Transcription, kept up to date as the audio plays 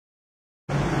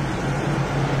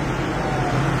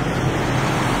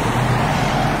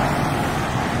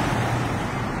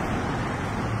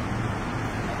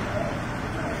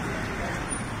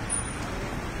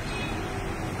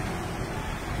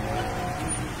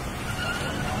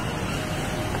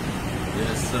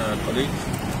Yes, colleagues.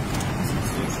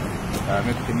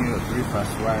 Can you brief us?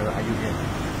 Why are you here?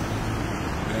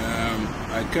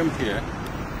 I came here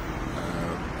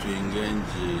to engage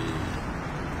the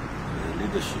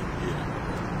leadership here,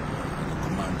 the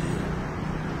command here,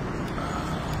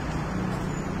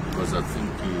 because I think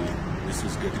this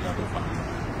is getting out of hand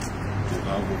to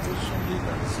have opposition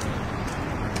leaders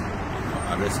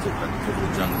arrested at every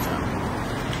juncture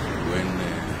when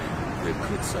they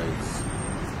criticize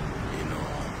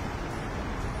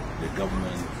the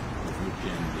government of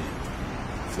UPND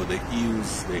for the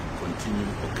ills they continue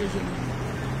occasioning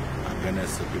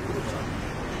against the people of Zambia.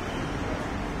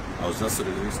 I was just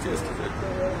released yesterday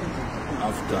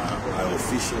after I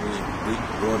officially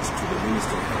brought to the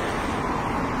Minister of Health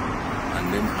and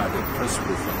then had a press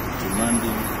briefing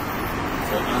demanding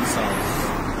for answers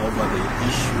over the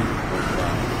issue of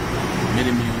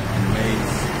mildew and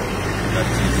maize that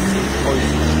is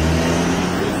poisoned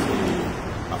with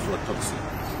aflatoxin.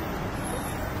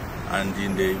 And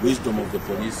in the wisdom of the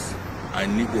police, I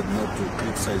needed not to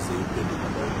criticize the UPND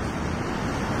government.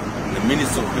 The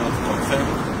Minister of Health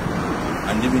confirmed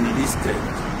and even listed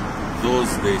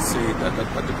those they say that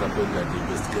particular point that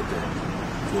investigated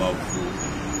to have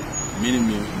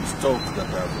mildew in stock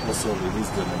that have also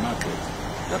released in the market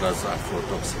that has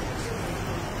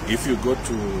aflatoxins. If you go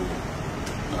to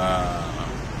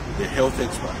the health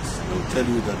experts, they will tell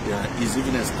you that there is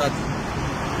even a study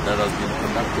that has been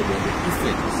conducted on the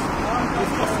effects of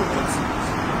aflatoxins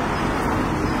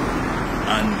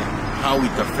and how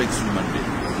it affects human beings.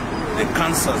 The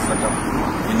cancers that are,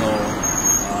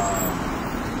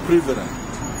 prevalent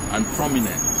and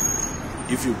prominent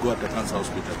if you go at the cancer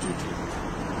hospital to treat.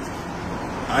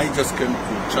 I just came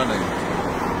to challenge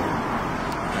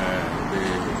the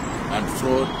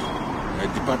anti-fraud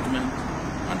department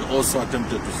and also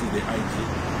attempted to see the IG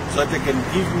so that they can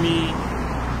give me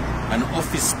an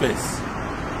office space,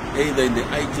 either in the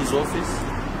IG's office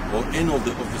or any of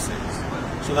the offices,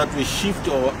 so that we shift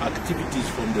our activities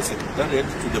from the secretariat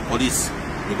to the police,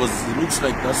 because it looks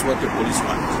like that's what the police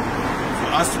want, for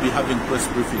us to be having press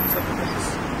briefings at the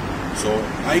police. So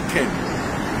I came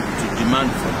to demand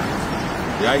for that.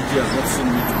 The IG has not seen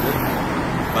me today,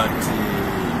 but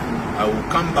I will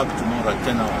come back tomorrow at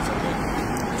 10 hours again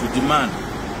to demand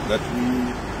that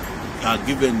we are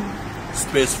given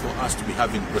space for us to be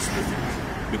having press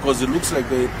briefings, because it looks like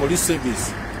the police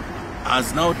service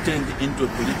has now turned into a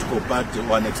political party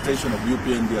or an extension of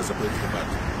UPND as a political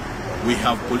party. We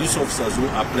have police officers who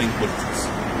are playing politics.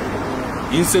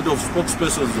 Instead of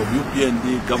spokespersons of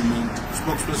UPND government,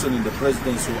 spokesperson in the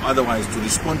presidency or otherwise to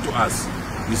respond to us,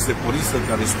 it's the police that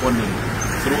are responding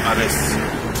through arrests,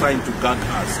 trying to gag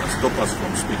us and stop us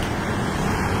from speaking.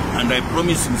 And I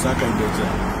promise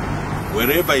Nakacinda,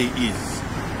 wherever he is,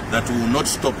 that we will not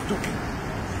stop talking.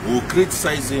 We will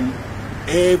criticize him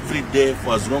every day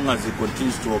for as long as he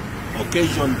continues to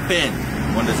occasion pain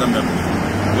on the Zambian people.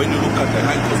 When you look at the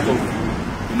high cost of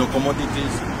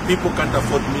commodities, people can't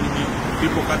afford mildew,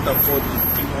 people can't afford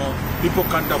people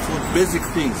can't afford basic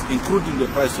things, including the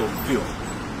price of fuel,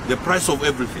 the price of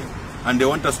everything, and they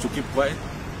want us to keep quiet.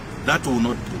 That will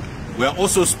not do. We are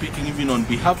also speaking even on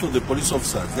behalf of the police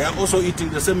officers. They are also eating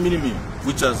the same mildew,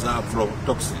 which has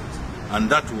aflatoxins. And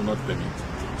that will not permit.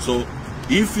 So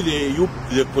if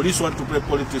the police want to play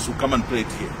politics, will come and play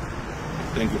it here.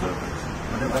 Thank you very much.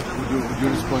 Would you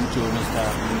respond to Mr.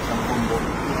 Nakacinda,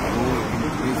 who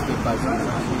increased the budget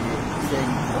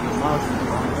saying your mouth is the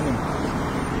enemy?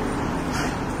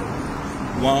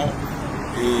 Well,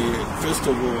 first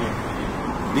of all,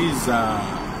 these are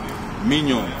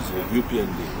minions of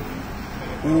UPND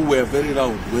who were very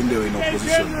loud when they were in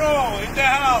opposition. General in the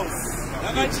house.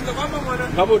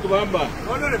 Kabo tubamba.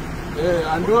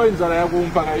 Anduwa inzara ya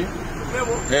kumpaka hii.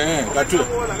 Katule.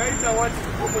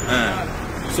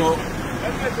 So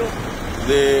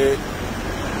the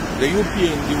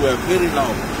UPND were very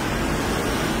loud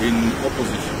in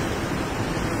opposition,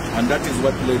 and that is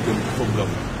what led them to form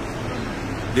government.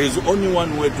 There is only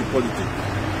one way to politics.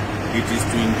 It is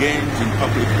to engage in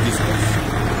public discourse.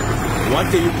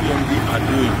 What the UPND are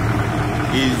doing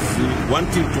is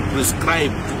wanting to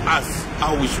prescribe to us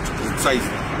how we should criticize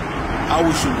them, how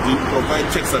we should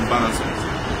provide checks and balances.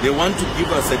 They want to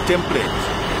give us a template.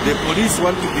 The police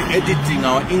want to be editing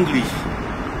our English.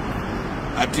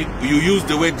 You use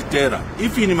the word terror.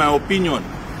 If, in my opinion,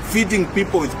 feeding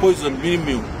people with poison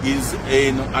mildew is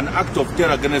an act of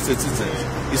terror against the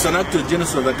citizens, it's an act of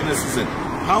genocide against citizens,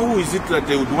 how is it that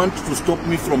they would want to stop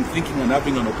me from thinking and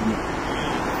having an opinion?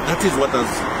 That is what has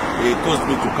caused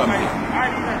me to come here.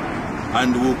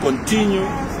 And we'll continue.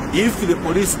 If the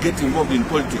police get involved in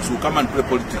politics, we'll come and play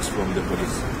politics from the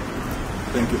police.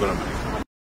 Thank you very much.